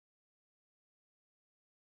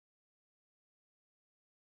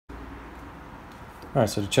Alright,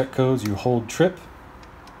 so to check codes, you hold trip,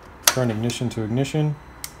 turn ignition to ignition,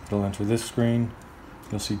 it'll enter this screen,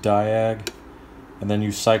 you'll see diag, and then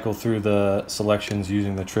you cycle through the selections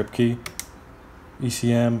using the trip key.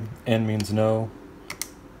 ECM, N means no,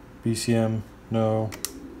 BCM, no,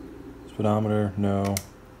 speedometer, no,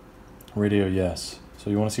 radio, yes. So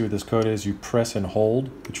you want to see what this code is, you press and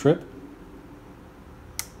hold the trip,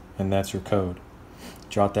 and that's your code.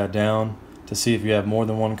 Jot that down. To see if you have more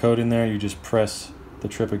than one code in there, you just press the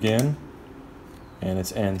trip again, and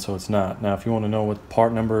it's N, so it's not. Now if you want to know what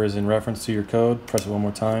part number is in reference to your code, press it one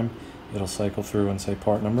more time. It'll cycle through and say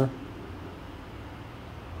part number.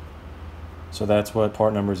 So that's what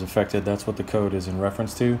part number is affected. That's what the code is in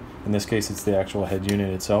reference to. In this case, it's the actual head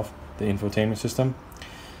unit itself, the infotainment system.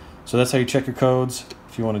 So that's how you check your codes.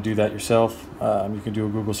 If you want to do that yourself, you can do a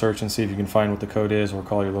Google search and see if you can find what the code is, or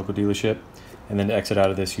call your local dealership. And then to exit out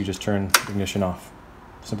of this, you just turn ignition off.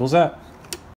 Simple as that.